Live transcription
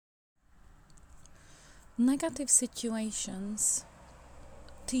Negative situations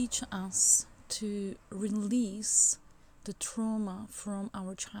teach us to release the trauma from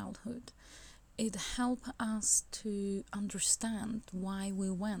our childhood. It helps us to understand why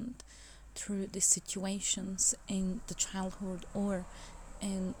we went through the situations in the childhood or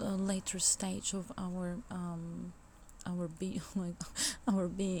in a later stage of our being.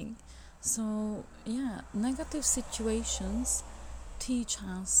 So yeah, negative situations teach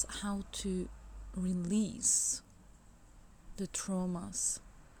us how to release the traumas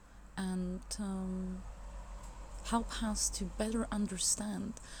and help us to better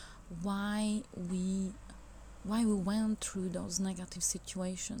understand why we went through those negative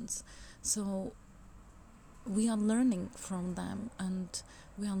situations. So we are learning from them, and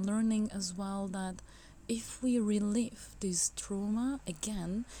we are learning as well that if we relive this trauma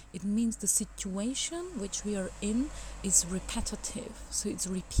again, it means the situation which we are in is repetitive, so it's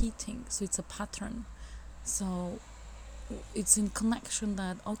repeating, so it's a pattern. So it's in connection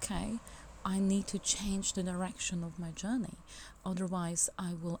that, okay, I need to change the direction of my journey, otherwise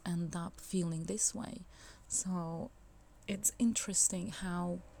I will end up feeling this way. So it's interesting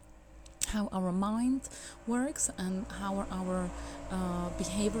how our mind works and how our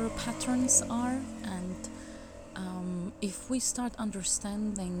behavioral patterns are, and if we start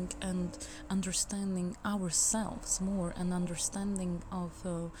understanding ourselves more and understanding of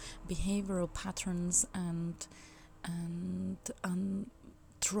behavioral patterns and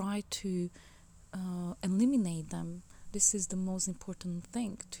try to eliminate them, this is the most important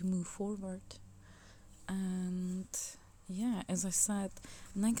thing to move forward. And yeah, as I said,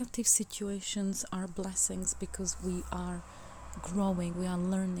 negative situations are blessings because we are growing, we are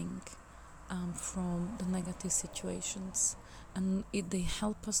learning from the negative situations, and they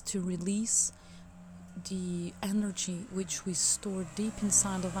help us to release the energy which we store deep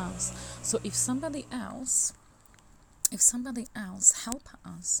inside of us. So if somebody else help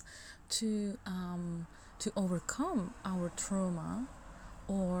us to overcome our trauma,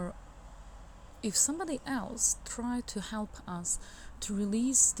 or if somebody else try to help us to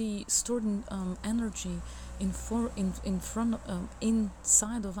release the stored energy inside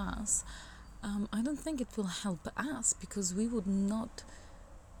of us, I don't think it will help us, because we would not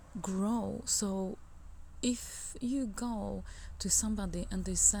grow. So if you go to somebody and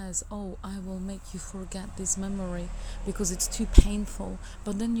they says, oh, I will make you forget this memory because it's too painful,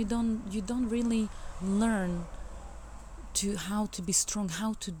 but then you don't really learn to how to be strong,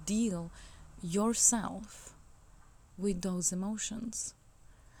 how to deal yourself with those emotions.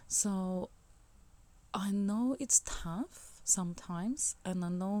 So I know it's tough sometimes, and I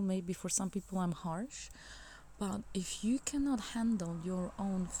know maybe for some people I'm harsh, but if you cannot handle your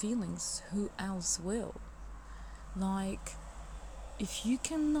own feelings, who else will? Like, if you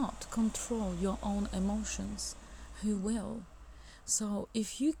cannot control your own emotions, who will? So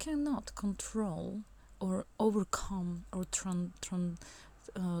if you cannot control or overcome or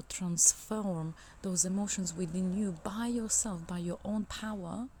transform those emotions within you by yourself, by your own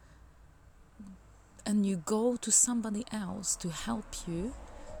power, and you go to somebody else to help you,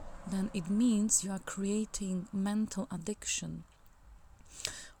 then it means you are creating mental addiction.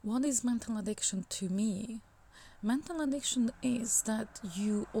 What is mental addiction to me? Mental addiction is that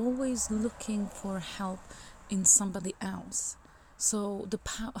you always looking for help in somebody else. So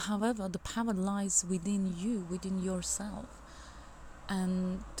however, the power lies within you, within yourself.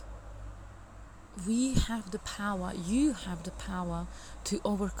 And we have the power, you have the power to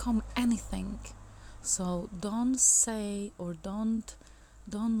overcome anything. So don't say or don't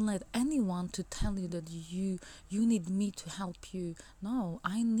let anyone to tell you that you need me to help you. No,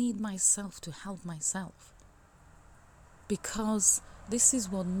 I need myself to help myself, because this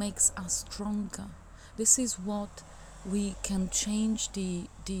is what makes us stronger. This is what we can change the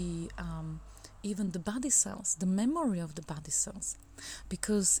even the body cells, the memory of the body cells.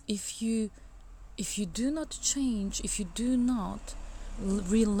 Because if you do not change, if you do not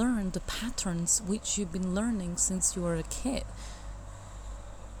relearn the patterns which you've been learning since you were a kid,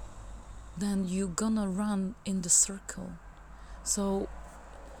 then you're gonna run in the circle. So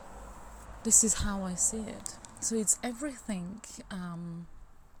this is how I see it. So it's everything.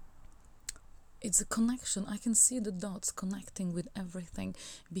 It's a connection. I can see the dots connecting with everything.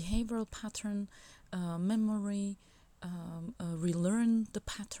 Behavioral pattern, memory, relearn the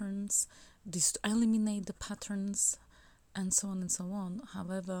patterns, eliminate the patterns, and so on and so on.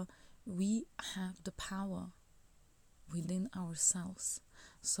 However, we have the power within ourselves.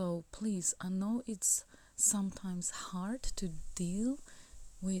 So please, I know it's sometimes hard to deal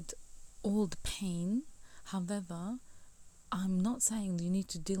with all the pain. However, I'm not saying you need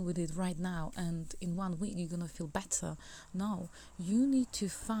to deal with it right now and in 1 week you're gonna feel better. No, you need to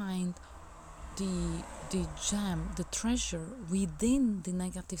find the gem, the treasure within the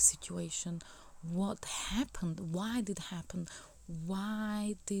negative situation. What happened? Why did it happen?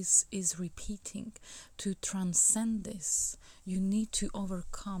 Why this is repeating? To transcend this, you need to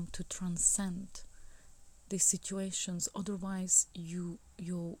overcome, to transcend these situations. Otherwise,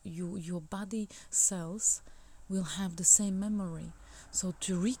 your body cells will have the same memory. So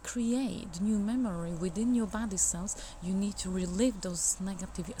to recreate new memory within your body cells, you need to relive those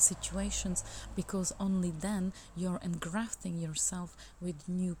negative situations, because only then you're engrafting yourself with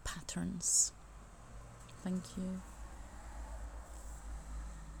new patterns. Thank you.